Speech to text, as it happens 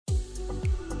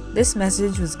This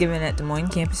message was given at Des Moines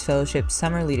Campus Fellowship's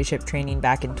Summer Leadership Training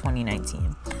back in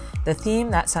 2019. The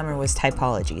theme that summer was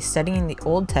Typology, studying the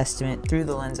Old Testament through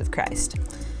the lens of Christ.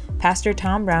 Pastor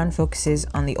Tom Brown focuses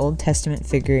on the Old Testament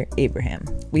figure Abraham.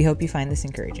 We hope you find this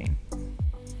encouraging.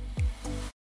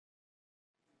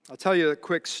 I'll tell you a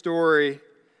quick story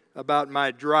about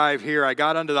my drive here. I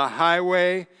got onto the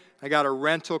highway, I got a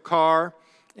rental car,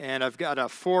 and I've got a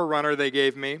 4Runner they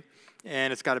gave me,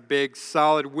 and it's got a big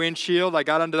solid windshield. I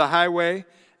got onto the highway,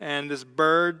 and this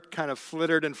bird kind of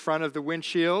flittered in front of the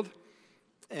windshield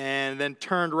and then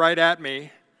turned right at me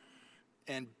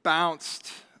and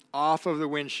bounced off of the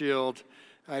windshield.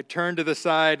 I turned to the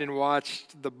side and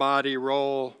watched the body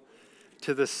roll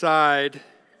to the side.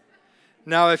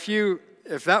 Now, if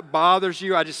that bothers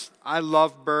you, I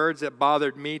love birds. It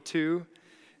bothered me too.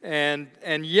 And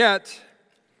yet,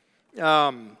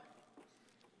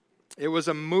 it was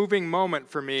a moving moment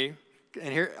for me.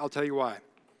 And here, I'll tell you why.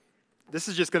 This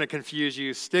is just going to confuse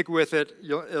you. Stick with it.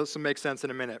 It'll make sense in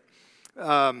a minute.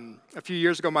 A few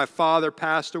years ago, my father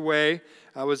passed away.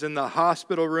 I was in the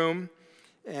hospital room,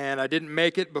 and I didn't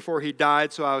make it before he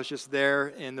died, so I was just there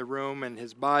in the room, and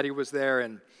his body was there,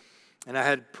 and I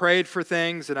had prayed for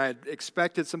things, and I had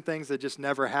expected some things that just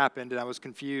never happened, and I was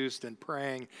confused and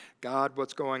praying, God,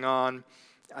 what's going on?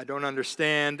 I don't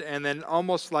understand. And then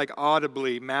almost like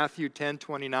audibly, Matthew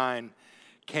 10:29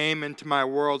 came into my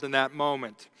world in that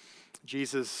moment.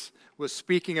 Jesus was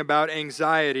speaking about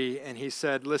anxiety, and he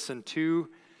said, listen, two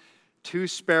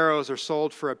sparrows are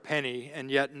sold for a penny,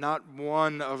 and yet not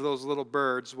one of those little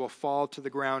birds will fall to the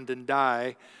ground and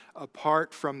die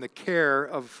apart from the care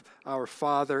of our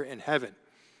Father in heaven.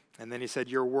 And then he said,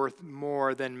 you're worth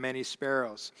more than many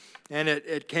sparrows. And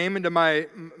it came into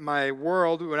my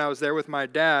world when I was there with my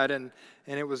dad, and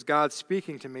it was God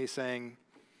speaking to me saying,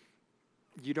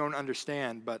 you don't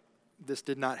understand, but this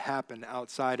did not happen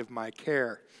outside of my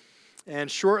care.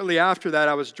 And shortly after that,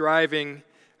 I was driving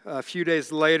a few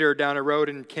days later down a road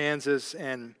in Kansas,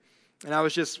 and I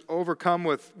was just overcome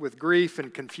with grief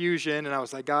and confusion, and I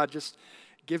was like, God, just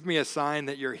give me a sign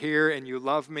that you're here and you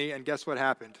love me. And guess what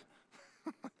happened?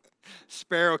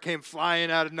 Sparrow came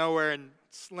flying out of nowhere and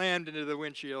slammed into the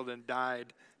windshield and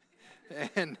died.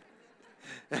 And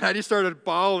I just started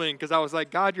bawling because I was like,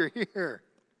 God, you're here.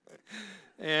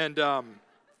 And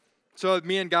so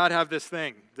me and God have this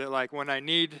thing that like when I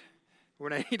need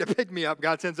to pick me up,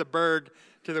 God sends a bird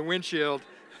to the windshield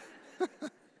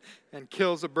and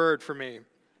kills a bird for me.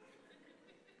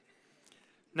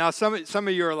 Now, some of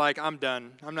you are like, I'm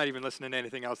done. I'm not even listening to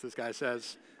anything else this guy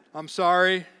says. I'm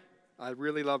sorry. I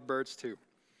really love birds too.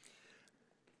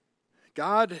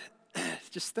 God,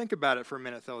 just think about it for a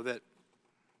minute, though,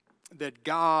 that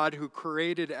God, who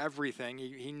created everything,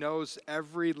 he knows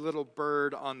every little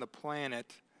bird on the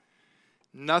planet.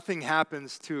 Nothing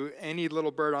happens to any little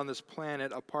bird on this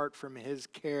planet apart from his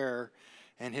care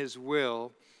and his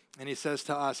will. And he says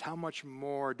to us, how much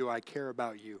more do I care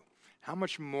about you? How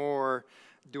much more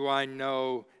do I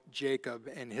know Jacob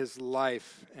and his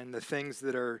life and the things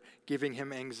that are giving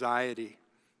him anxiety?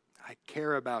 I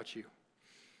care about you.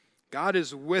 God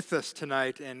is with us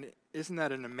tonight, and isn't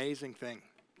that an amazing thing?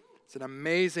 It's an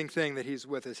amazing thing that he's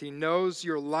with us. He knows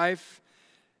your life,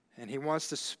 and he wants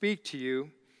to speak to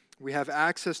you. We have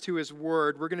access to his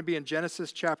word. We're going to be in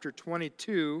Genesis chapter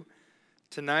 22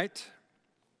 tonight.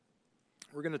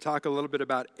 We're going to talk a little bit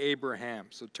about Abraham.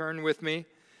 So turn with me.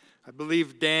 I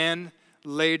believe Dan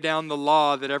laid down the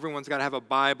law that everyone's got to have a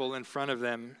Bible in front of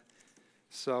them.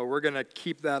 So we're going to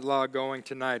keep that law going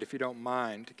tonight, if you don't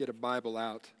mind. Get a Bible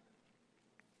out.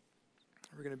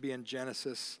 We're going to be in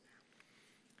Genesis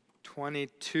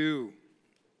 22.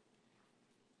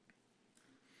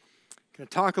 Going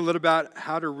to talk a little about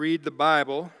how to read the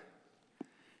Bible,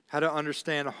 how to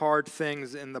understand hard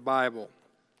things in the Bible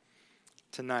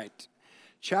tonight.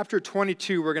 Chapter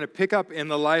 22, we're going to pick up in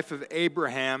the life of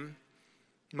Abraham.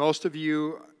 Most of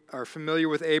you are familiar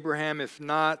with Abraham. If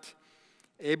not,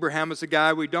 Abraham was a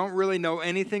guy we don't really know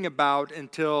anything about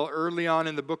until early on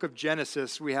in the book of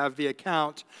Genesis. We have the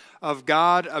account of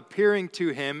God appearing to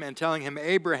him and telling him,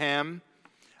 Abraham,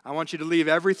 I want you to leave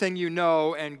everything you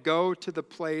know and go to the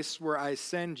place where I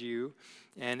send you.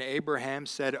 And Abraham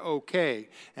said, okay.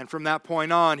 And from that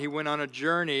point on, he went on a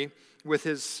journey with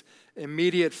his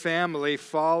immediate family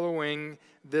following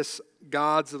this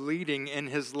God's leading in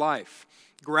his life.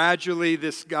 Gradually,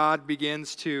 this God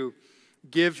begins to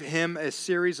give him a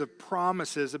series of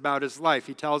promises about his life.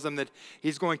 He tells him that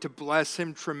he's going to bless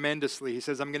him tremendously. He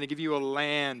says, I'm going to give you a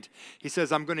land. He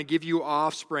says, I'm going to give you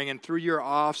offspring, and through your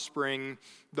offspring,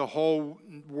 the whole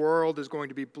world is going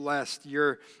to be blessed.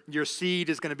 Your seed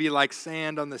is going to be like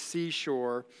sand on the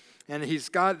seashore. And he's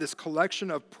got this collection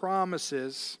of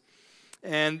promises.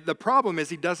 And the problem is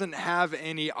he doesn't have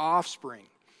any offspring.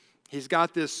 He's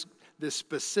got this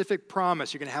specific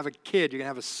promise. You're going to have a kid. You're going to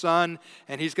have a son,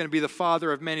 and he's going to be the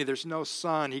father of many. There's no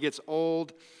son. He gets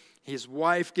old. His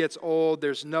wife gets old.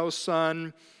 There's no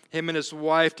son. Him and his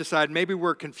wife decide maybe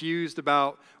we're confused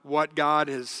about what God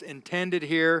has intended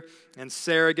here. And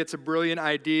Sarah gets a brilliant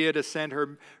idea to send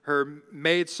her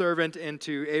maidservant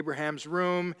into Abraham's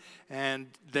room. And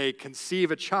they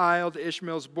conceive a child.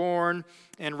 Ishmael's born.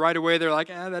 And right away they're like,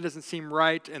 that doesn't seem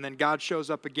right. And then God shows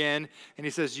up again. And he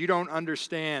says, you don't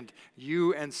understand.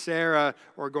 You and Sarah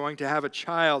are going to have a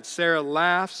child. Sarah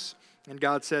laughs. And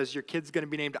God says, your kid's going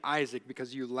to be named Isaac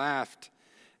because you laughed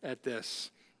at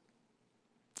this.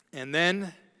 And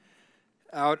then,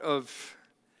 out of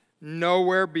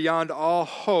nowhere, beyond all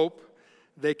hope,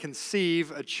 they conceive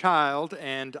a child,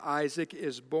 and Isaac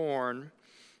is born.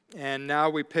 And now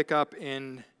we pick up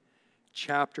in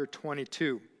chapter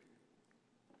 22.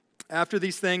 After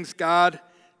these things, God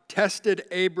tested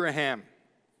Abraham.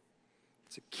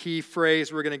 It's a key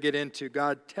phrase we're going to get into.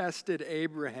 God tested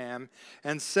Abraham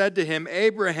and said to him,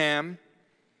 Abraham,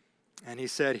 and he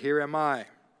said, here am I.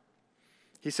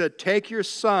 He said, take your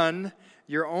son,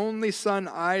 your only son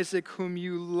Isaac, whom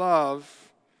you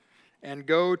love, and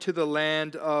go to the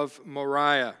land of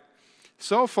Moriah.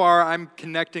 So far, I'm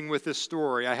connecting with this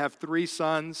story. I have 3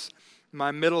 sons. My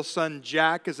middle son,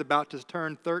 Jack, is about to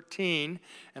turn 13,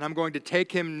 and I'm going to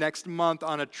take him next month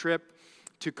on a trip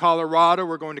to Colorado.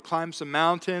 We're going to climb some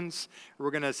mountains. We're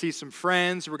going to see some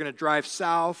friends. We're going to drive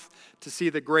south to see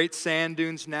the Great Sand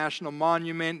Dunes National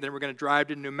Monument. Then we're going to drive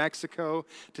to New Mexico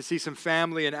to see some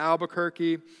family in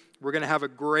Albuquerque. We're going to have a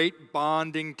great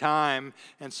bonding time.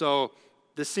 And so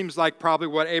this seems like probably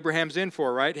what Abraham's in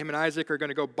for, right? Him and Isaac are going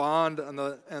to go bond on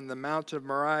the mountain of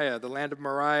Moriah, the land of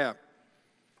Moriah.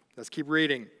 Let's keep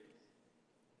reading.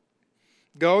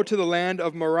 Go to the land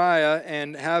of Moriah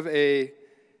and have a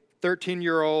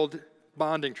 13-year-old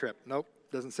bonding trip. Nope,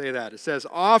 doesn't say that. It says,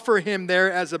 offer him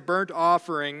there as a burnt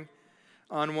offering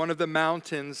on one of the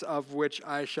mountains of which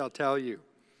I shall tell you.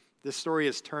 This story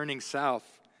is turning south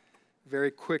very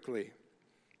quickly.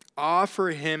 Offer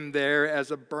him there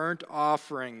as a burnt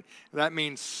offering. That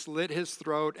means slit his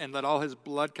throat and let all his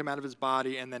blood come out of his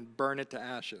body and then burn it to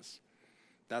ashes.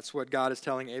 That's what God is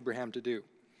telling Abraham to do.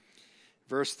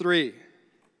 Verse 3.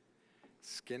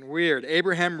 It's getting weird.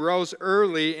 Abraham rose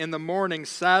early in the morning,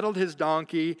 saddled his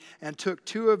donkey, and took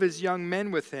 2 of his young men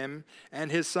with him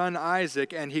and his son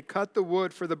Isaac, and he cut the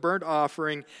wood for the burnt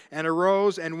offering and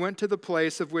arose and went to the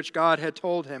place of which God had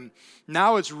told him.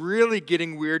 Now it's really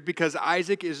getting weird because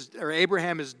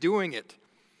Abraham is doing it.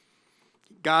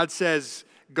 God says,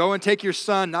 go and take your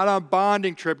son, not on a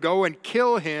bonding trip, go and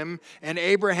kill him. And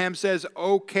Abraham says,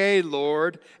 okay,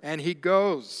 Lord, and he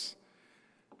goes.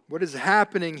 What is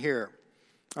happening here?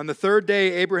 On the 3rd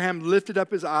day, Abraham lifted up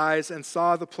his eyes and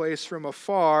saw the place from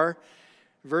afar.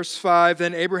 Verse 5,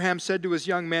 then Abraham said to his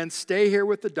young men, stay here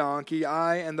with the donkey.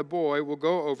 I and the boy will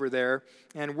go over there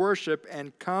and worship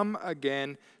and come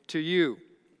again to you.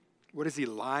 What is he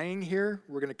lying here?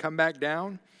 We're going to come back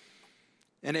down.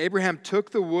 And Abraham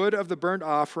took the wood of the burnt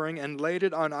offering and laid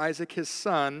it on Isaac his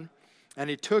son, and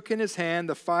he took in his hand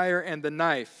the fire and the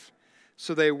knife.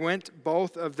 So they went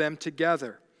both of them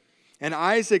together. And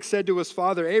Isaac said to his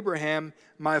father Abraham,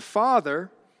 my father,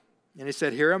 and he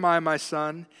said, here am I, my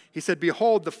son. He said,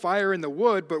 behold, the fire and the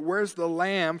wood, but where's the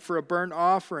lamb for a burnt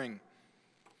offering?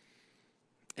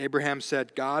 Abraham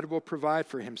said, God will provide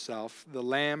for himself the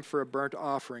lamb for a burnt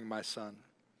offering, my son.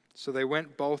 So they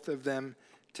went both of them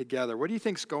together. What do you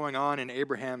think's going on in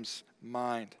Abraham's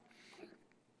mind?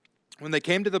 When they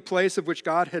came to the place of which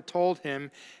God had told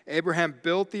him, Abraham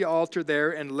built the altar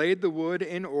there and laid the wood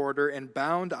in order and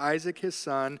bound Isaac his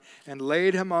son and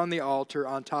laid him on the altar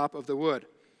on top of the wood.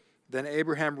 Then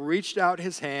Abraham reached out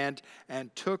his hand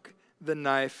and took the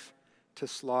knife to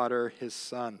slaughter his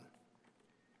son.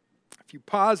 If you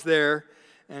pause there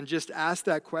and just ask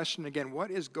that question again, what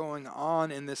is going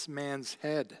on in this man's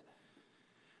head?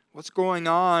 What's going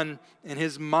on in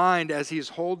his mind as he's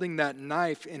holding that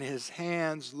knife in his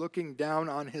hands, looking down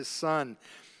on his son?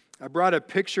 I brought a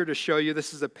picture to show you.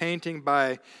 This is a painting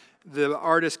by the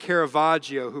artist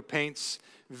Caravaggio, who paints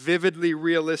vividly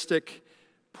realistic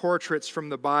portraits from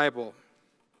the Bible.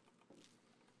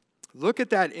 Look at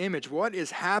that image. What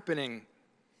is happening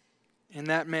in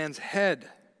that man's head?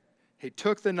 He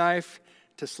took the knife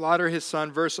to slaughter his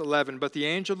son. Verse 11, but the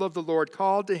angel of the Lord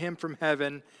called to him from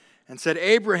heaven and said,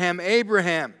 Abraham,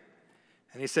 Abraham.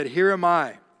 And he said, here am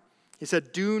I. He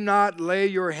said, do not lay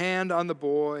your hand on the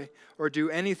boy or do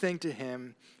anything to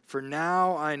him, For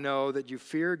now I know that you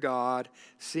fear God,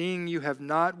 seeing you have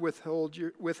not withheld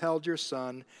your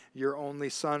son, your only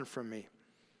son, from me."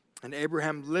 And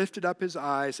Abraham lifted up his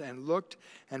eyes and looked,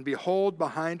 and behold,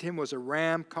 behind him was a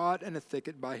ram caught in a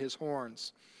thicket by his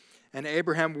horns. And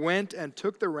Abraham went and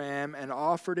took the ram and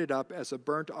offered it up as a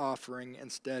burnt offering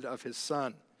instead of his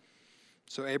son.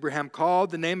 So Abraham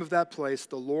called the name of that place,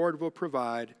 "The Lord will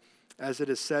provide," as it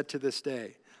is said to this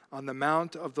day, "On the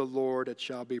mount of the Lord it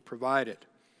shall be provided."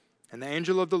 And the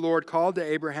angel of the Lord called to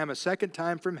Abraham a second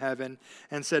time from heaven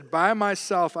and said, "By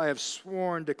myself I have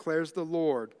sworn, declares the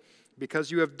Lord, because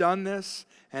you have done this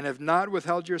and have not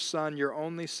withheld your son, your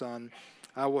only son,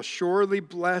 I will surely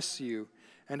bless you,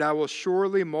 and I will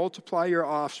surely multiply your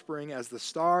offspring as the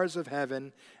stars of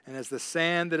heaven and as the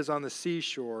sand that is on the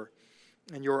seashore.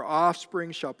 And your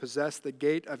offspring shall possess the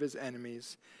gate of his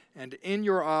enemies. And in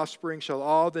your offspring shall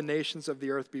all the nations of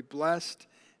the earth be blessed,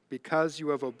 because you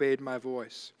have obeyed my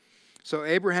voice." So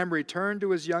Abraham returned to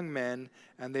his young men,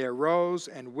 and they arose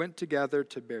and went together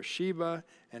to Beersheba,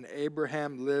 and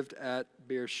Abraham lived at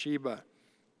Beersheba.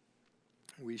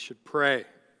 We should pray.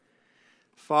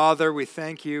 Father, we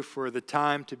thank you for the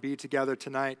time to be together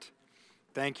tonight.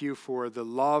 Thank you for the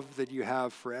love that you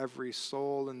have for every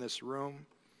soul in this room.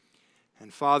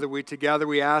 And Father, we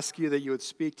ask you that you would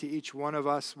speak to each one of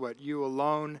us what you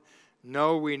alone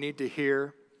know we need to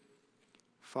hear.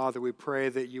 Father, we pray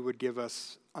that you would give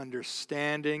us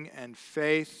understanding and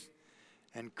faith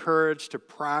and courage to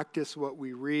practice what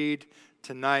we read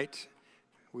tonight.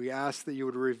 We ask that you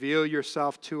would reveal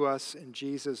yourself to us in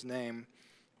Jesus' name.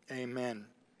 Amen.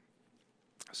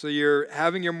 So you're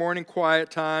having your morning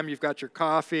quiet time. You've got your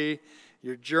coffee,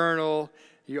 your journal.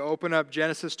 You open up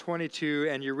Genesis 22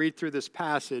 and you read through this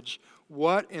passage.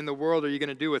 What in the world are you going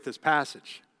to do with this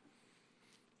passage?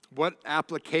 What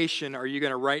application are you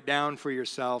going to write down for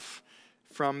yourself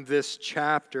from this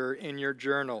chapter in your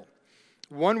journal?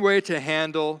 One way to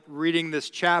handle reading this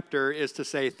chapter is to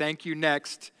say, "Thank you,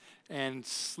 next," and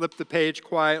slip the page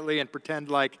quietly and pretend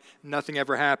like nothing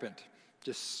ever happened.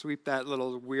 Just sweep that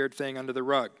little weird thing under the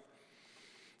rug.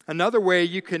 Another way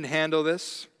you can handle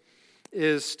this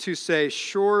is to say,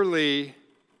 surely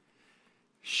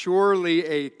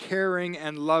a caring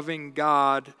and loving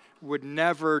God would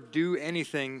never do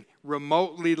anything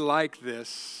remotely like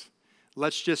this.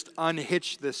 Let's just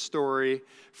unhitch this story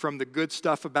from the good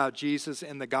stuff about Jesus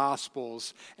in the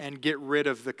Gospels and get rid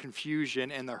of the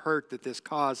confusion and the hurt that this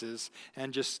causes,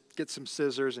 and just get some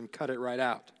scissors and cut it right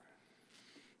out.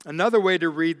 Another way to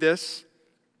read this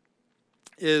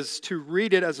is to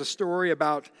read it as a story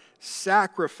about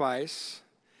sacrifice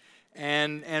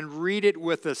and read it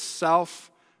with a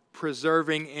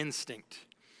self-preserving instinct.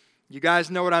 You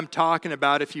guys know what I'm talking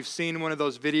about. If you've seen one of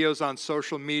those videos on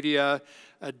social media,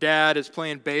 a dad is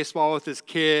playing baseball with his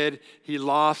kid. He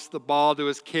lofts the ball to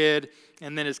his kid,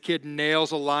 and then his kid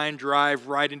nails a line drive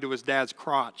right into his dad's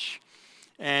crotch.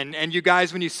 And you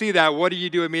guys, when you see that, what do you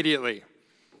do immediately?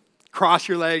 Cross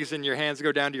your legs and your hands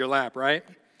go down to your lap, right?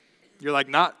 You're like,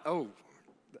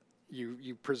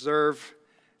 you preserve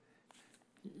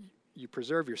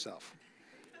yourself.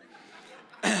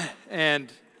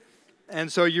 And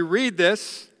so you read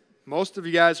this. Most of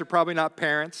you guys are probably not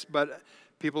parents, but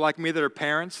people like me that are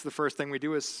parents, the first thing we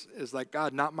do is like,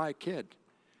 "God, not my kid.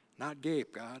 Not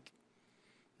Gabe, God.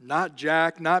 Not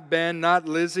Jack, not Ben, not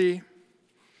Lizzie."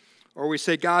 Or we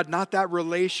say, "God, not that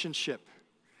relationship.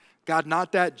 God,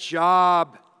 not that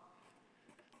job.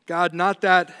 God, not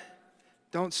that,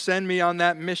 don't send me on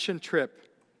that mission trip.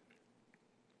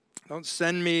 Don't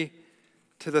send me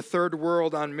to the third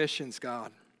world on missions,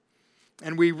 God."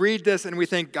 And we read this and we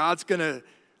think,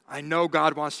 I know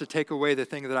God wants to take away the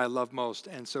thing that I love most.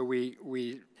 And so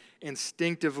we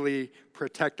instinctively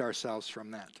protect ourselves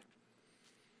from that.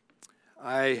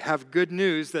 I have good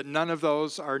news that none of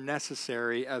those are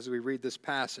necessary as we read this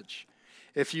passage.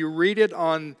 If you read it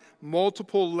on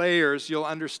multiple layers, you'll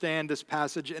understand this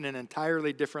passage in an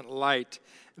entirely different light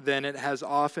than it has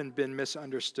often been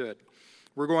misunderstood.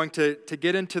 We're going to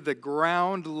get into the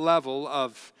ground level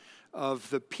of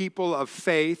the people of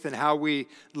faith and how we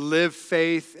live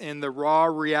faith in the raw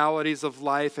realities of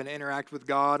life and interact with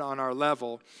God on our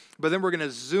level. But then we're going to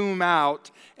zoom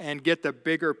out and get the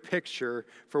bigger picture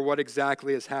for what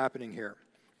exactly is happening here.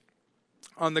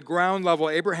 On the ground level,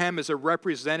 Abraham is a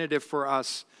representative for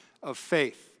us of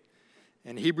faith.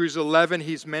 In Hebrews 11,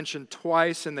 he's mentioned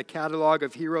twice in the catalog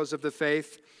of heroes of the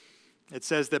faith. It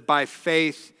says that by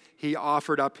faith, he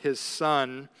offered up his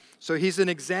son. So he's an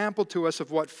example to us of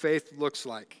what faith looks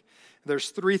like. There's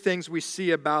three things we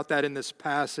see about that in this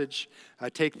passage. I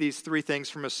take these three things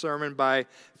from a sermon by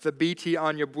Thabiti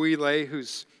Anyabwile,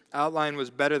 who's outline was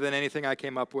better than anything I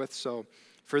came up with, so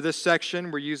for this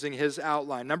section, we're using his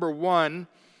outline. Number one,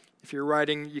 if you're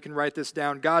writing, you can write this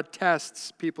down. God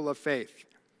tests people of faith.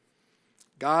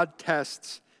 God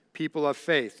tests people of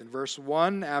faith. In verse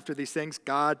 1, after these things,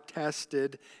 God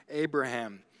tested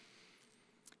Abraham.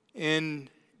 In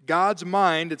God's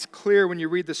mind, it's clear when you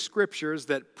read the scriptures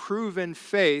that proven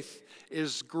faith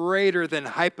is greater than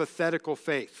hypothetical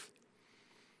faith.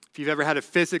 If you've ever had a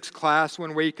physics class,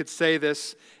 one way you could say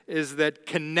this is that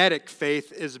kinetic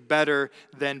faith is better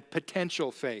than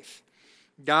potential faith.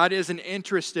 God isn't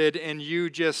interested in you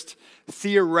just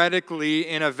theoretically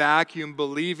in a vacuum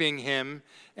believing him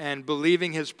and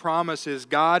believing his promises.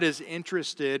 God is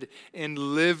interested in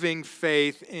living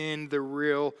faith in the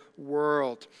real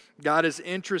world. God is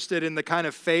interested in the kind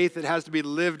of faith that has to be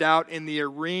lived out in the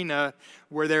arena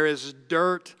where there is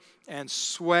dirt and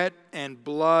sweat and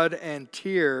blood and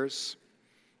tears.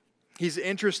 He's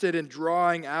interested in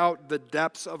drawing out the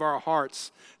depths of our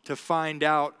hearts to find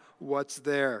out what's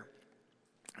there.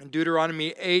 In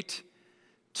Deuteronomy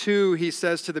 8:2, he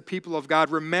says to the people of God,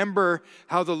 remember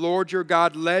how the Lord your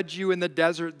God led you in the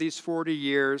desert these 40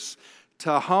 years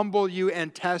to humble you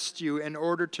and test you in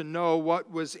order to know what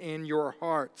was in your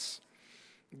hearts.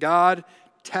 God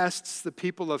tests the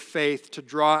people of faith to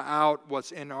draw out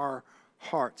what's in our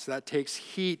hearts. That takes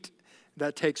heat,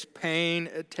 that takes pain,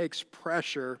 it takes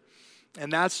pressure,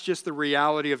 and that's just the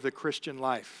reality of the Christian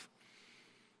life.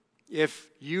 If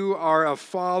you are a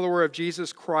follower of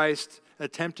Jesus Christ,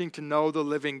 attempting to know the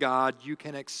living God, you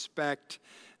can expect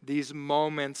these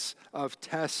moments of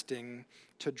testing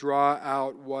to draw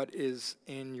out what is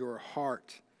in your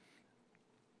heart.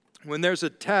 When there's a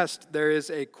test, there is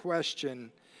a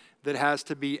question that has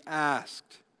to be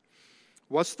asked.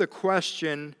 What's the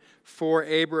question for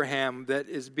Abraham that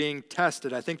is being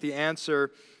tested? I think the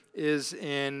answer is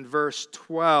in verse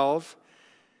 12,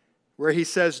 where he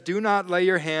says, do not lay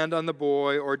your hand on the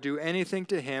boy or do anything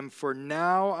to him, for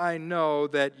now I know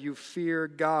that you fear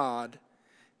God,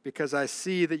 because I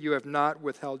see that you have not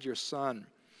withheld your son.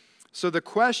 So the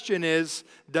question is,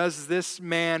 does this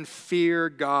man fear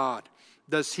God?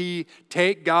 Does he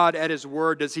take God at his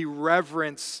word? Does he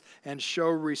reverence and show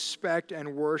respect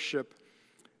and worship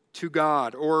to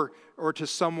God or to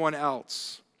someone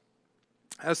else?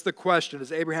 That's the question.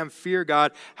 Does Abraham fear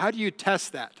God? How do you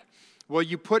test that? Well,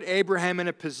 you put Abraham in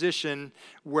a position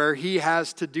where he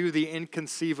has to do the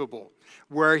inconceivable,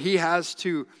 where he has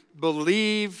to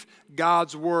believe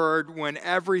God's word when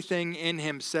everything in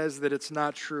him says that it's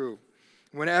not true.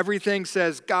 When everything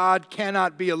says God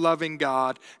cannot be a loving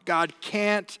God, God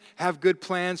can't have good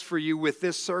plans for you with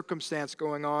this circumstance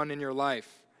going on in your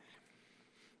life.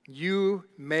 You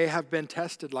may have been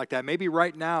tested like that. Maybe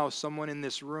right now someone in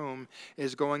this room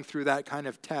is going through that kind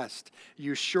of test.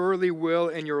 You surely will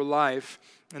in your life,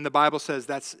 and the Bible says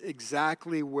that's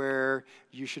exactly where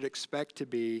you should expect to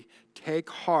be. Take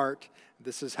heart.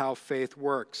 This is how faith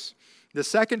works. The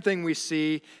second thing we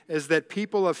see is that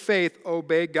people of faith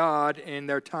obey God in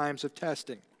their times of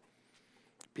testing.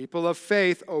 People of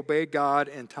faith obey God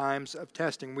in times of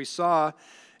testing. We saw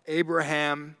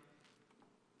Abraham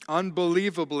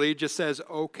unbelievably just says,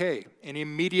 okay. And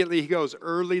immediately he goes.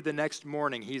 Early the next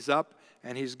morning, he's up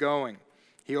and he's going.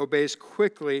 He obeys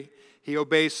quickly. He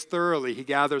obeys thoroughly. He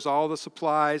gathers all the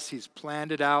supplies. He's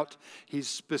planned it out. He's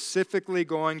specifically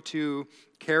going to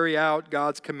carry out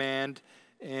God's command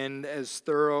in as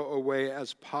thorough a way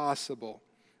as possible.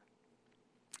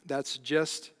 That's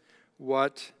just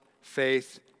what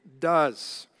faith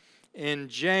does. In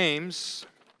James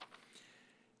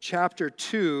chapter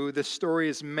 2, the story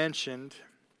is mentioned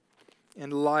in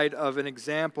light of an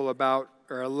example about,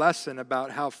 or a lesson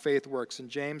about how faith works. In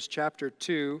James chapter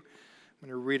 2, I'm going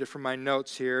to read it from my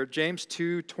notes here. James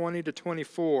 2, 20 to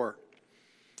 24.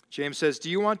 James says,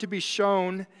 do you want to be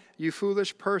shown, you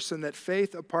foolish person, that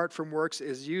faith apart from works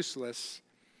is useless?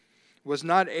 Was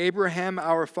not Abraham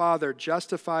our father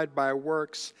justified by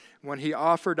works when he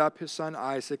offered up his son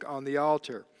Isaac on the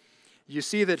altar? You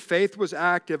see that faith was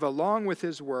active along with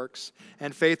his works,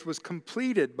 and faith was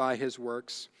completed by his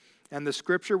works. And the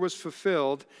scripture was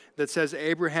fulfilled that says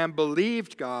Abraham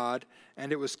believed God,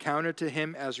 and it was counted to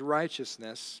him as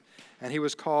righteousness, and he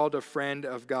was called a friend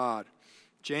of God.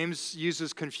 James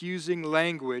uses confusing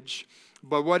language,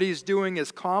 but what he's doing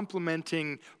is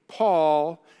complimenting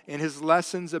Paul in his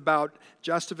lessons about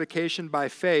justification by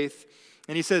faith.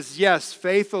 And he says, yes,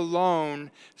 faith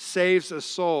alone saves a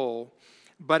soul,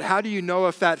 but how do you know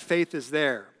if that faith is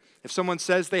there? If someone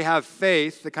says they have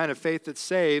faith, the kind of faith that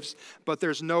saves, but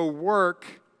there's no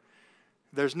work,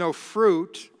 there's no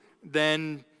fruit,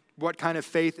 then what kind of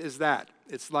faith is that?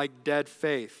 It's like dead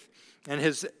faith. And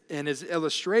his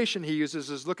illustration he uses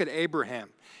is, look at Abraham.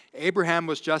 Abraham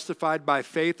was justified by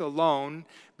faith alone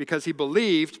because he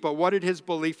believed, but what did his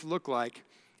belief look like?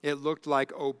 It looked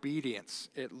like obedience.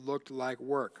 It looked like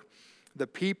work. The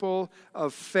people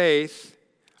of faith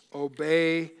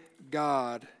obey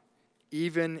God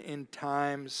even in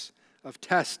times of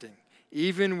testing,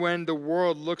 even when the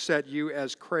world looks at you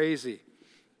as crazy.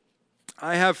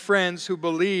 I have friends who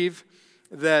believe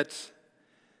that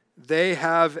they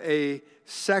have a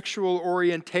sexual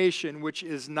orientation which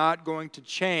is not going to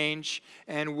change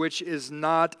and which is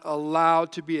not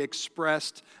allowed to be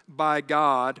expressed by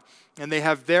God. And they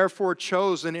have therefore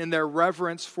chosen in their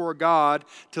reverence for God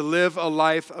to live a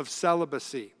life of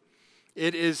celibacy.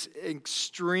 It is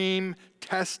extreme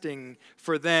testing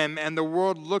for them, and the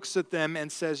world looks at them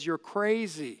and says, "You're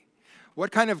crazy.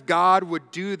 What kind of God would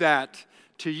do that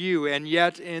to you?" And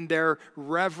yet in their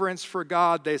reverence for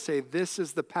God, they say, "This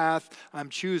is the path I'm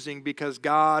choosing because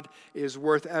God is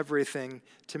worth everything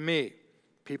to me."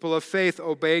 People of faith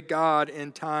obey God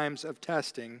in times of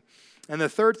testing. And the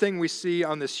third thing we see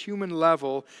on this human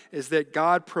level is that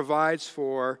God provides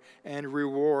for and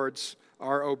rewards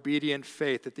our obedient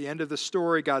faith. At the end of the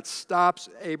story, God stops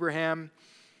Abraham,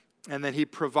 and then he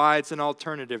provides an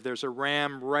alternative. There's a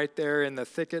ram right there in the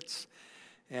thickets,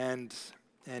 and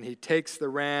he takes the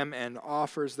ram and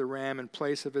offers the ram in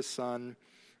place of his son.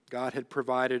 God had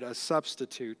provided a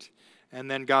substitute. And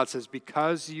then God says,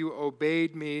 because you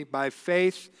obeyed me by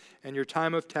faith in your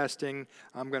time of testing,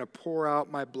 I'm going to pour out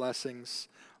my blessings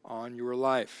on your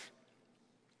life.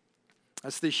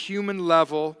 That's the human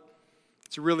level.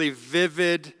 It's a really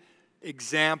vivid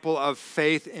example of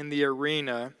faith in the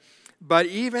arena. But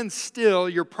even still,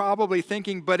 you're probably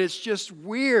thinking, but it's just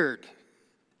weird.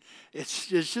 It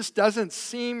just doesn't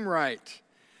seem right.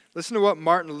 Listen to what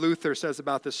Martin Luther says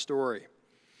about this story.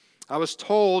 I was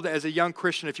told as a young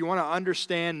Christian, if you want to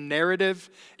understand narrative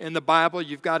in the Bible,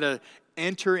 you've got to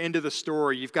enter into the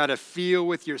story. You've got to feel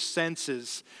with your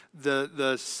senses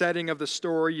the setting of the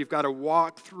story. You've got to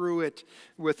walk through it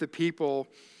with the people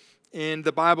in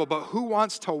the Bible. But who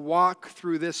wants to walk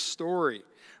through this story?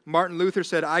 Martin Luther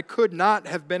said, I could not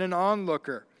have been an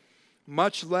onlooker,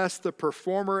 much less the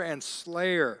performer and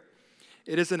slayer.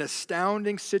 It is an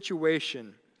astounding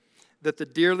situation that the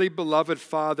dearly beloved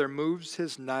Father moves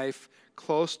his knife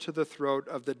close to the throat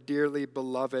of the dearly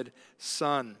beloved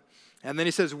Son. And then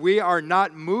he says, we are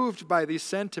not moved by these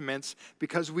sentiments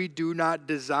because we do not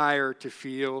desire to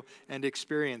feel and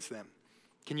experience them.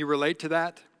 Can you relate to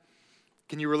that?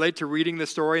 Can you relate to reading the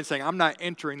story and saying, I'm not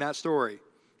entering that story.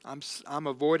 I'm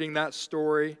avoiding that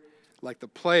story like the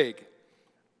plague.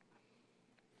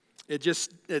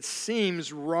 It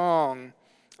seems wrong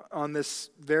on this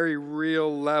very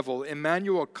real level.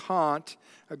 Immanuel Kant,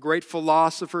 a great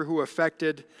philosopher who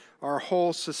affected our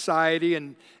whole society,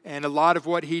 and a lot of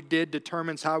what he did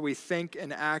determines how we think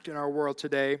and act in our world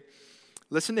today.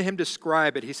 Listen to him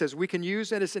describe it. He says, we can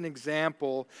use it as an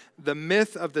example, the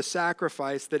myth of the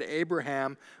sacrifice that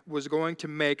Abraham was going to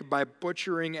make by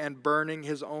butchering and burning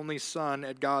his only son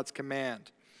at God's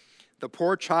command. The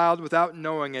poor child, without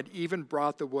knowing it, even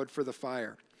brought the wood for the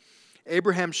fire.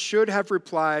 Abraham should have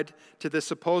replied to this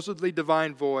supposedly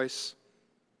divine voice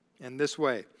in this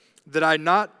way, that I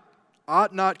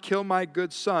ought not kill my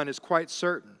good son is quite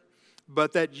certain,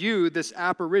 but that you, this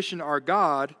apparition, are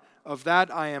God, of that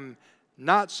I am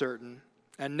not certain,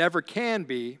 and never can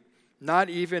be, not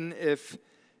even if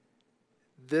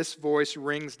this voice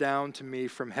rings down to me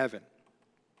from heaven.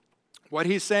 What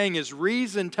he's saying is,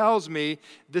 reason tells me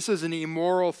this is an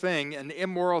immoral thing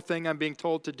I'm being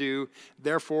told to do,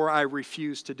 therefore I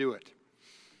refuse to do it.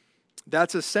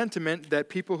 That's a sentiment that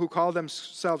people who call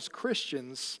themselves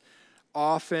Christians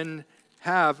often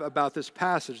have about this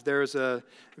passage. There's a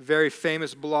very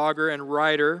famous blogger and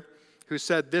writer who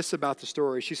said this about the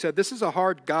story. She said, this is a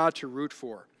hard God to root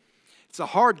for. It's a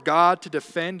hard God to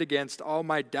defend against all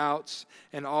my doubts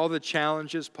and all the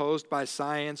challenges posed by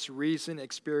science, reason,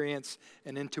 experience,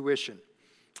 and intuition.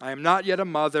 I am not yet a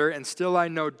mother, and still I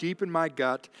know deep in my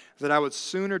gut that I would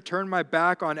sooner turn my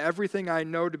back on everything I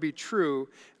know to be true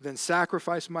than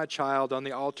sacrifice my child on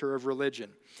the altar of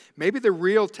religion. Maybe the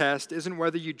real test isn't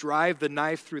whether you drive the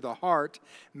knife through the heart.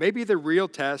 Maybe the real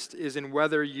test is in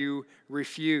whether you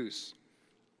refuse.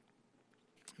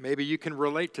 Maybe you can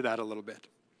relate to that a little bit.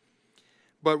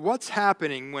 But what's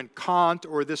happening when Kant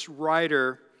or this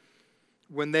writer,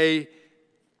 when they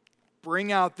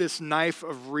bring out this knife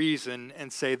of reason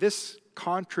and say, this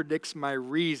contradicts my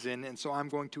reason, and so I'm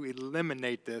going to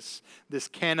eliminate this. This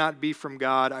cannot be from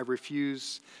God. I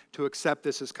refuse to accept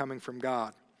this as coming from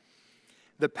God.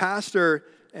 The pastor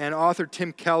and author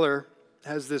Tim Keller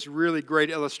has this really great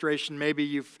illustration. Maybe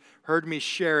you've heard me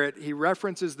share it. He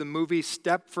references the movie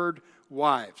Stepford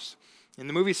Wives. In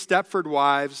the movie Stepford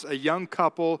Wives, a young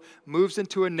couple moves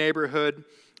into a neighborhood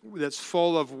that's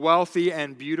full of wealthy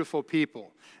and beautiful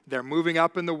people. They're moving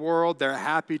up in the world. They're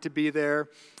happy to be there.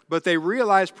 But they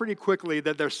realize pretty quickly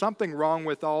that there's something wrong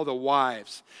with all the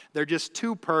wives. They're just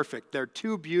too perfect. They're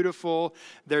too beautiful.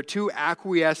 They're too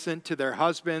acquiescent to their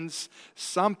husbands.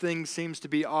 Something seems to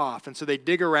be off. And so they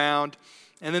dig around,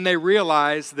 and then they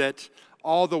realize that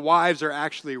all the wives are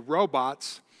actually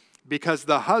robots because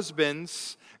the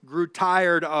husbands grew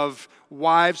tired of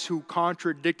wives who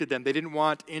contradicted them. They didn't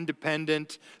want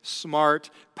independent, smart,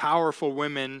 powerful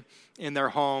women in their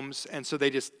homes, and so they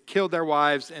just killed their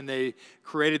wives and they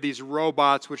created these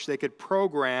robots which they could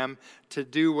program to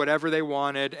do whatever they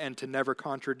wanted and to never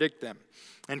contradict them.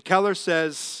 And Keller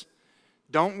says,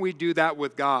 don't we do that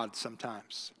with God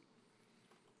sometimes?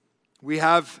 We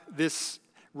have this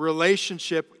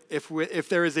relationship. If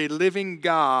there is a living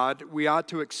God, we ought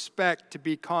to expect to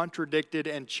be contradicted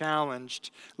and challenged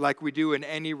like we do in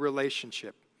any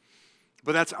relationship.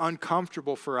 But that's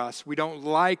uncomfortable for us. We don't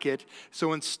like it.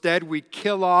 So instead, we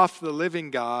kill off the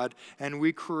living God and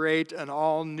we create an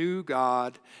all-new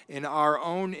God in our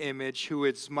own image who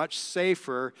is much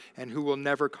safer and who will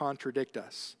never contradict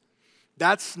us.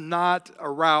 That's not a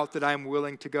route that I'm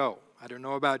willing to go. I don't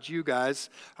know about you guys.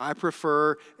 I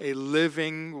prefer a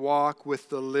living walk with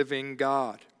the living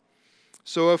God.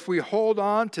 So if we hold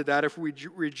on to that, if we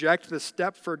reject the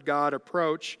Stepford God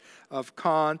approach of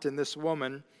Kant and this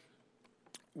woman,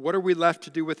 what are we left to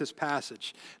do with this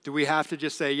passage? Do we have to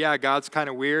just say, yeah, God's kind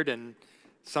of weird, and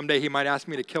someday he might ask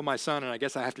me to kill my son, and I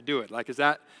guess I have to do it? Like, is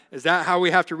that how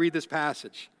we have to read this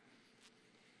passage?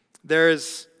 There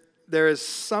is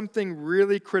something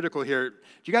really critical here. Do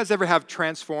you guys ever have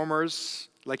Transformers?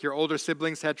 Like your older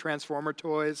siblings had Transformer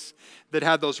toys that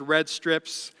had those red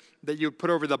strips that you would put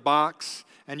over the box,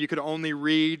 and you could only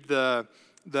read the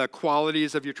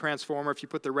qualities of your Transformer if you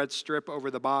put the red strip over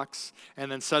the box,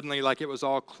 and then suddenly like it was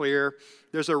all clear.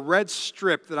 There's a red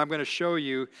strip that I'm going to show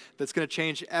you that's going to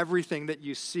change everything that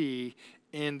you see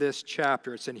in this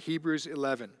chapter. It's in Hebrews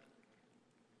 11.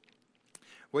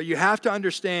 What you have to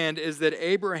understand is that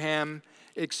Abraham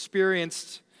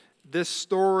experienced this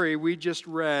story we just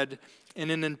read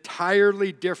in an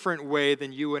entirely different way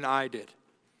than you and I did.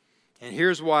 And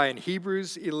here's why. In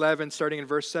Hebrews 11, starting in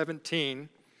verse 17,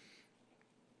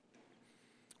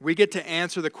 we get to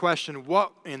answer the question,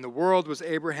 what in the world was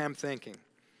Abraham thinking?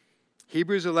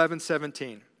 Hebrews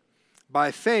 11:17.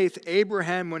 By faith,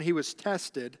 Abraham, when he was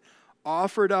tested,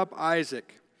 offered up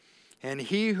Isaac. And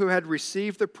he who had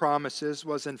received the promises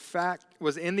was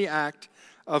in the act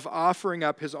of offering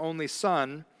up his only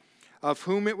son, of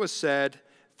whom it was said,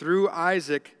 through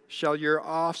Isaac shall your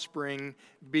offspring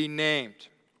be named.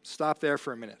 Stop there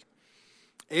for a minute.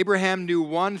 Abraham knew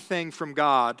one thing from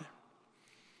God,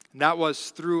 and that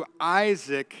was through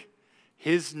Isaac,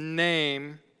 his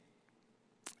name,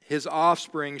 his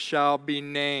offspring shall be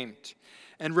named.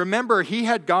 And remember, he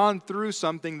had gone through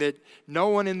something that no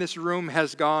one in this room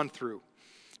has gone through.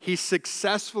 He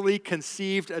successfully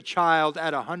conceived a child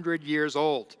at 100 years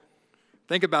old.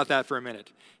 Think about that for a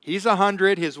minute. He's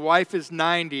 100, his wife is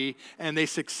 90, and they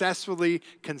successfully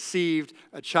conceived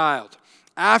a child.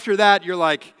 After that, you're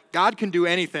like, God can do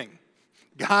anything.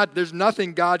 There's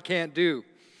nothing God can't do.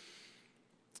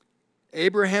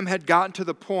 Abraham had gotten to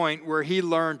the point where he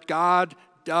learned God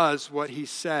does what he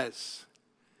says.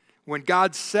 When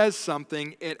God says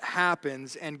something, it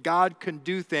happens, and God can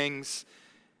do things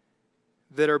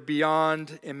that are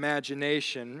beyond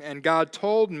imagination. And God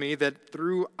told me that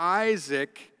through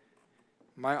Isaac,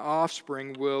 my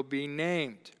offspring will be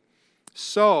named.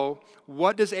 So,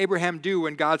 what does Abraham do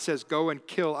when God says, go and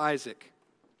kill Isaac?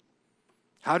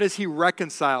 How does he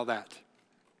reconcile that?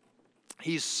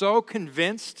 He's so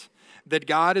convinced that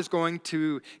God is going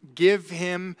to give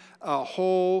him a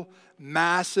whole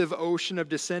massive ocean of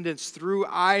descendants through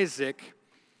Isaac,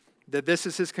 that this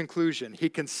is his conclusion. He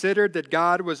considered that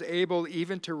God was able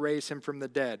even to raise him from the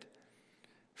dead,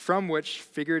 from which,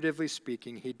 figuratively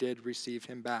speaking, he did receive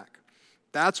him back.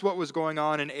 That's what was going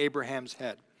on in Abraham's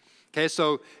head. Okay,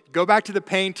 so go back to the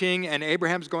painting, and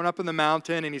Abraham's going up in the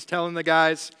mountain, and he's telling the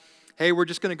guys, hey, we're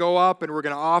just going to go up, and we're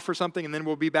going to offer something, and then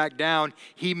we'll be back down.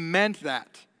 He meant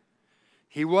that.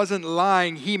 He wasn't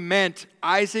lying. He meant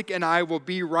Isaac and I will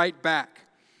be right back.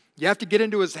 You have to get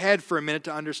into his head for a minute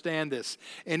to understand this.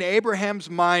 In Abraham's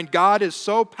mind, God is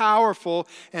so powerful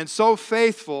and so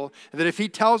faithful that if he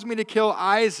tells me to kill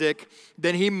Isaac,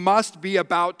 then he must be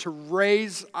about to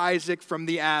raise Isaac from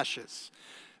the ashes.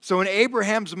 So in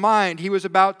Abraham's mind, he was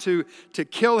about to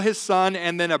kill his son,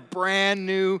 and then a brand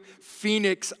new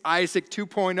Phoenix Isaac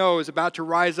 2.0 is about to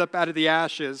rise up out of the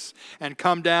ashes and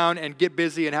come down and get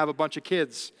busy and have a bunch of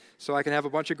kids so I can have a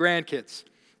bunch of grandkids.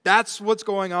 That's what's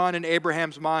going on in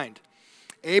Abraham's mind.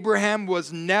 Abraham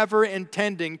was never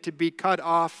intending to be cut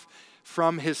off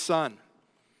from his son.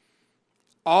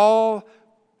 All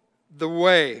the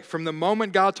way, from the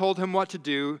moment God told him what to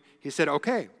do, he said,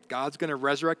 okay, God's going to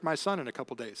resurrect my son in a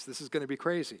couple days. This is going to be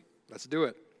crazy. Let's do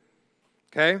it.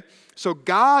 Okay? So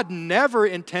God never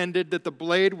intended that the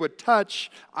blade would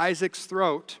touch Isaac's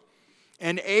throat,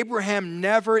 and Abraham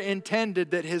never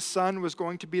intended that his son was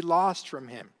going to be lost from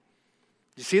him.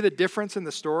 You see the difference in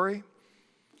the story?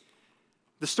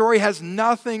 The story has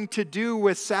nothing to do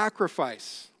with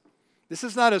sacrifice. This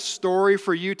is not a story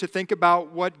for you to think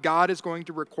about what God is going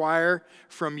to require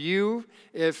from you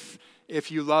if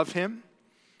you love him.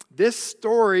 This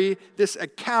story, this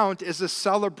account is a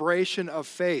celebration of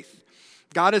faith.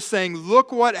 God is saying,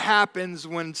 look what happens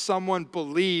when someone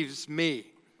believes me.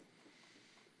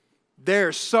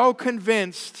 They're so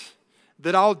convinced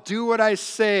that I'll do what I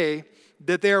say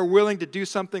that they are willing to do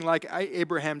something like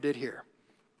Abraham did here.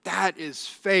 That is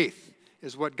faith,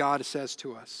 is what God says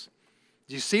to us.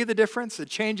 Do you see the difference? It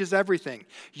changes everything.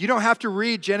 You don't have to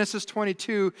read Genesis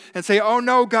 22 and say, oh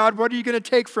no, God, what are you going to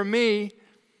take from me?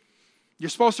 You're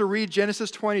supposed to read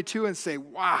Genesis 22 and say,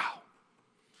 wow,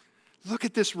 look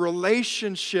at this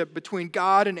relationship between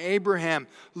God and Abraham.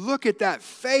 Look at that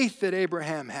faith that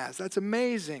Abraham has. That's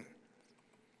amazing.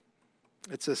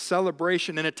 It's a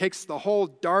celebration, and it takes the whole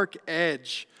dark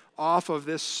edge off of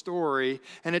this story,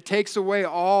 and it takes away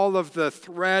all of the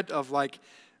threat of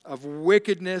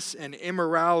wickedness and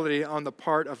immorality on the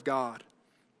part of God.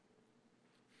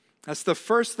 That's the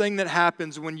first thing that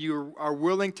happens when you are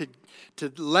willing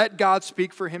to let God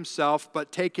speak for himself,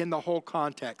 but take in the whole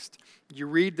context. You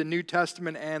read the New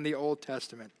Testament and the Old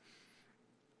Testament.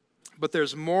 But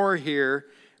there's more here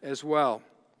as well.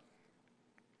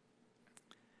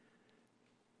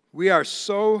 We are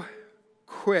so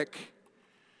quick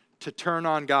to turn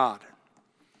on God.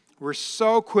 We're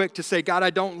so quick to say, God,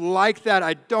 I don't like that.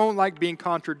 I don't like being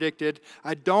contradicted.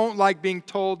 I don't like being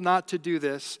told not to do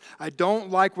this. I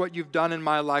don't like what you've done in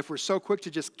my life. We're so quick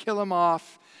to just kill him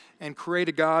off and create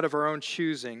a God of our own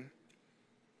choosing.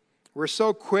 We're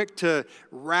so quick to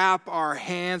wrap our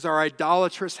hands, our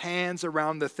idolatrous hands,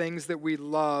 around the things that we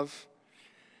love.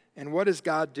 And what does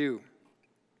God do?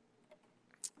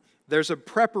 There's a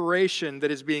preparation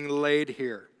that is being laid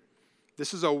here.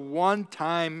 This is a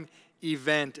one-time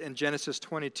event in Genesis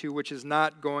 22, which is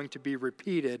not going to be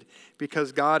repeated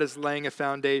because God is laying a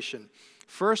foundation.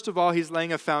 First of all, he's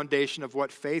laying a foundation of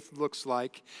what faith looks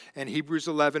like, and Hebrews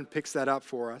 11 picks that up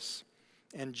for us,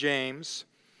 and James.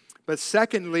 But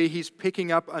secondly, he's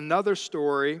picking up another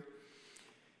story,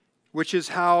 which is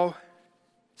how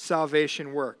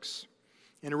salvation works.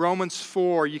 In Romans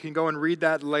 4, you can go and read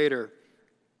that later.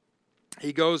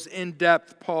 He goes in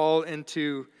depth, Paul,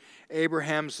 into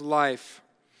Abraham's life,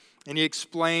 and he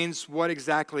explains what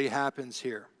exactly happens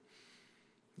here.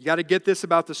 You got to get this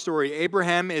about the story.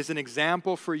 Abraham is an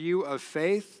example for you of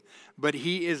faith, but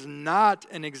he is not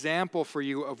an example for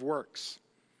you of works.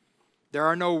 There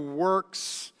are no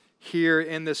works here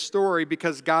in this story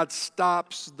because God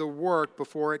stops the work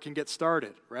before it can get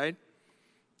started, right?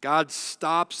 God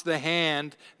stops the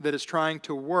hand that is trying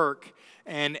to work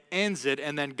and ends it,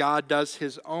 and then God does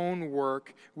his own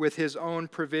work with his own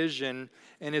provision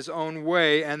in his own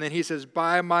way, and then he says,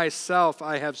 by myself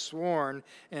I have sworn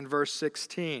in verse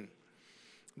 16.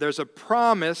 There's a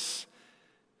promise,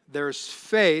 there's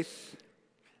faith,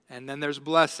 and then there's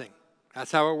blessing.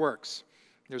 That's how it works.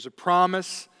 There's a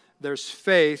promise, there's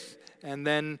faith, and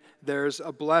then there's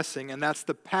a blessing, and that's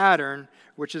the pattern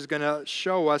which is going to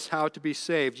show us how to be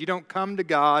saved. You don't come to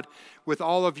God with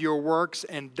all of your works,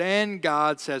 and then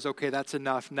God says, okay, that's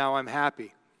enough, now I'm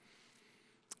happy.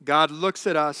 God looks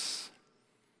at us,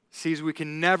 sees we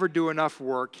can never do enough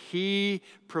work. He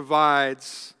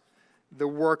provides the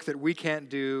work that we can't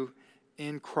do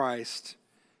in Christ,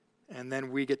 and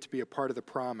then we get to be a part of the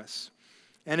promise.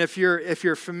 And if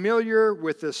you're familiar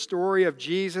with the story of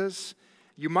Jesus,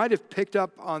 you might have picked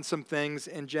up on some things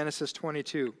in Genesis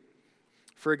 22.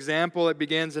 For example, it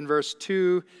begins in verse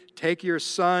 2, take your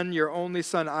son, your only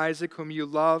son Isaac, whom you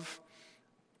love.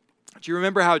 Do you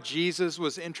remember how Jesus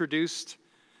was introduced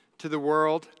to the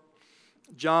world?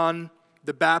 John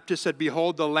the Baptist said,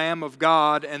 behold the Lamb of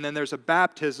God, and then there's a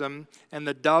baptism, and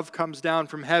the dove comes down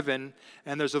from heaven,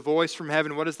 and there's a voice from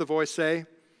heaven. What does the voice say?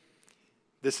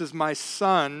 This is my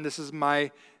son, this is my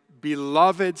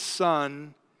beloved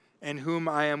son, in whom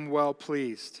I am well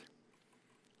pleased.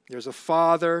 There's a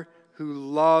father who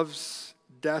loves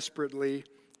desperately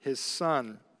his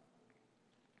son.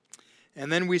 And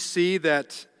then we see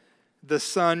that the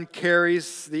son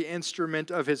carries the instrument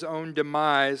of his own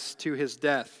demise to his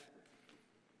death.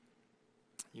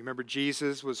 You remember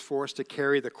Jesus was forced to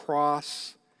carry the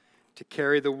cross, to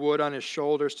carry the wood on his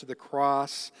shoulders to the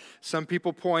cross. Some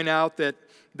people point out that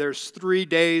there's 3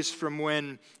 days from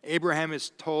when Abraham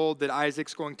is told that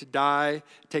Isaac's going to die.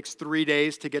 It takes 3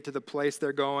 days to get to the place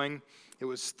they're going. It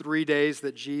was 3 days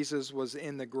that Jesus was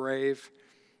in the grave.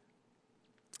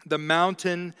 The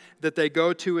mountain that they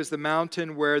go to is the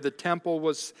mountain where the temple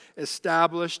was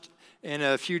established in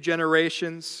a few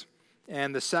generations,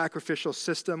 and the sacrificial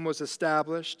system was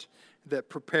established that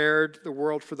prepared the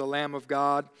world for the Lamb of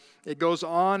God. It goes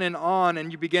on,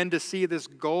 and you begin to see this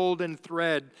golden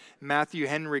thread, Matthew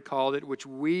Henry called it, which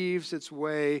weaves its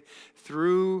way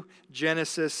through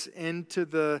Genesis into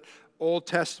the Old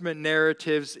Testament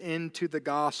narratives, into the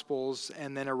Gospels,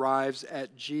 and then arrives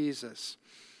at Jesus.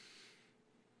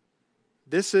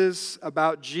 This is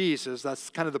about Jesus.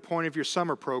 That's kind of the point of your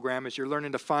summer program, is you're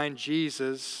learning to find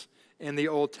Jesus in the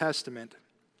Old Testament.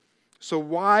 So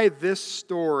why this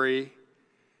story?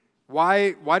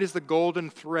 Why does the golden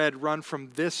thread run from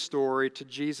this story to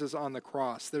Jesus on the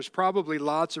cross? There's probably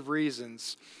lots of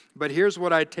reasons, but here's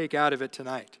what I take out of it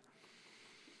tonight.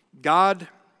 God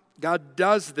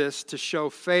does this to show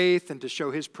faith and to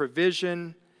show his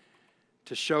provision,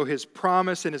 to show his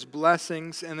promise and his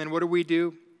blessings, and then what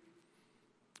do?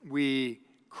 We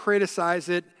criticize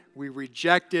it, we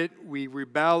reject it, we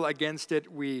rebel against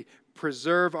it, we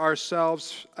preserve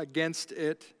ourselves against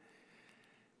it.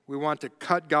 We want to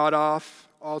cut God off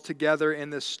altogether in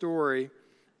this story.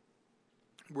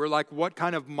 We're like, what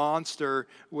kind of monster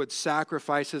would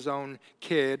sacrifice his own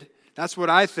kid? That's what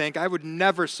I think. I would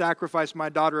never sacrifice my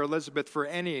daughter Elizabeth for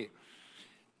any.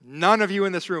 None of you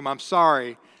in this room, I'm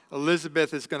sorry,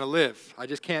 Elizabeth is going to live. I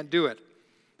just can't do it.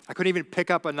 I couldn't even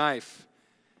pick up a knife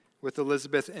with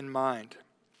Elizabeth in mind.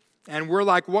 And we're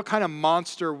like, what kind of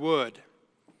monster would?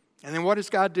 And then what does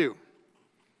God do?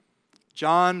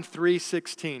 John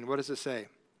 3:16, what does it say?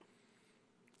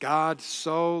 God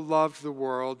so loved the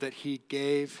world that he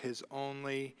gave his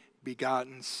only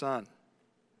begotten Son.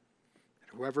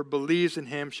 Whoever believes in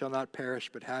him shall not perish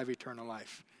but have eternal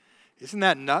life. Isn't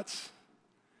that nuts?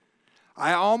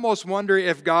 I almost wonder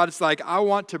if God's like, I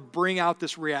want to bring out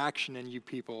this reaction in you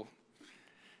people,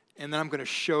 and then I'm going to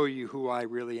show you who I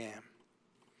really am.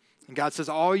 And God says,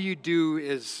 all you do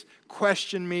is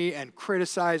question me and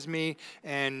criticize me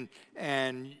and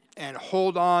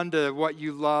hold on to what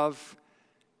you love,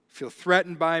 feel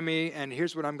threatened by me, and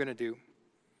here's what I'm going to do.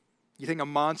 You think a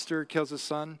monster kills his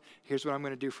son? Here's what I'm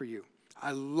going to do for you.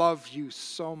 I love you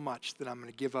so much that I'm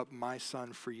going to give up my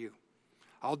son for you.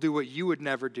 I'll do what you would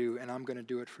never do, and I'm going to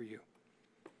do it for you.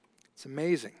 It's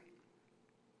amazing.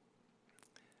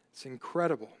 It's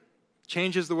incredible.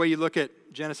 Changes the way you look at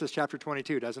Genesis chapter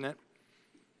 22, doesn't it?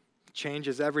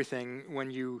 Changes everything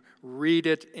when you read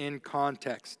it in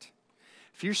context.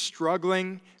 If you're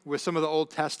struggling with some of the Old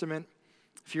Testament,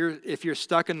 if you're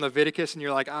stuck in Leviticus and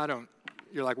you're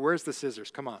like, where's the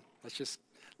scissors? Come on, let's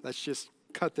just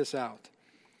cut this out.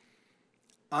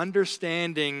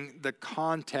 Understanding the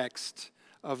context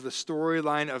of the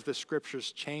storyline of the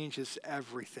scriptures changes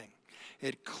everything.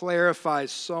 It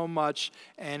clarifies so much,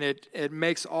 and it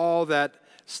makes all that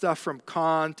stuff from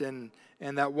Kant and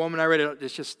that woman I read,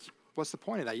 it's just, what's the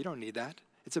point of that? You don't need that.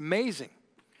 It's amazing.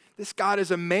 This God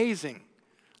is amazing.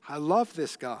 I love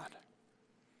this God.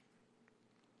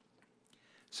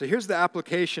 So here's the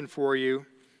application for you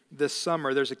this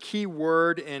summer. There's a key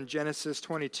word in Genesis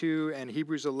 22 and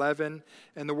Hebrews 11,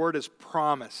 and the word is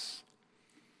promise.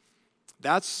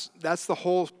 That's the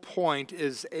whole point,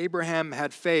 is Abraham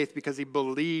had faith because he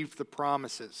believed the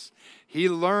promises. He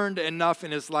learned enough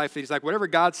in his life that he's like, whatever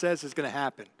God says is going to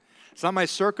happen. It's not my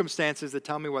circumstances that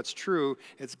tell me what's true.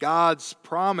 It's God's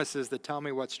promises that tell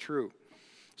me what's true.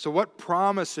 So what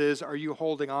promises are you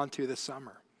holding on to this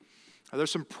summer? Are there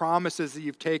some promises that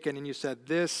you've taken and you said,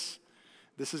 this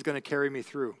is going to carry me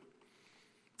through?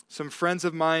 Some friends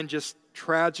of mine just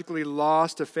tragically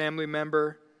lost a family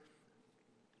member.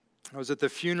 I was at the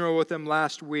funeral with them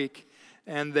last week,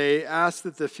 and they asked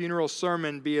that the funeral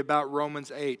sermon be about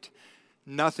Romans 8.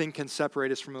 Nothing can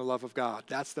separate us from the love of God.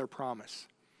 That's their promise.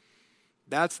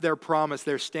 That's their promise.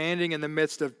 They're standing in the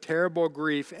midst of terrible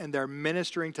grief, and they're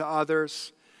ministering to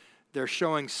others. They're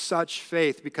showing such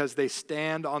faith because they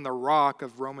stand on the rock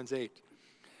of Romans 8.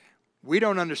 We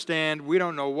don't understand. We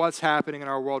don't know what's happening in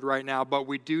our world right now, but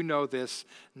we do know this.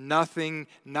 Nothing,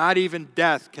 not even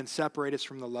death, can separate us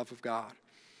from the love of God.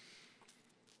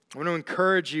 I want to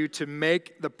encourage you to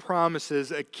make the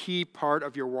promises a key part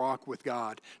of your walk with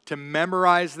God, to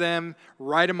memorize them,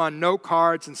 write them on note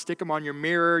cards and stick them on your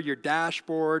mirror, your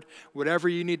dashboard, whatever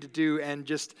you need to do, and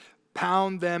just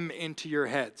pound them into your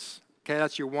heads. Okay,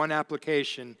 that's your one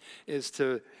application, is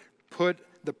to put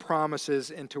the promises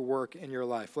into work in your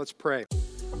life. Let's pray.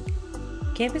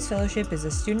 Campus Fellowship is a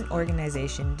student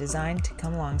organization designed to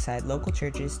come alongside local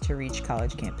churches to reach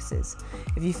college campuses.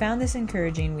 If you found this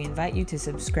encouraging, we invite you to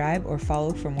subscribe or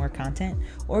follow for more content,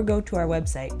 or go to our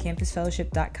website,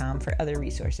 campusfellowship.com, for other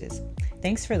resources.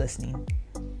 Thanks for listening.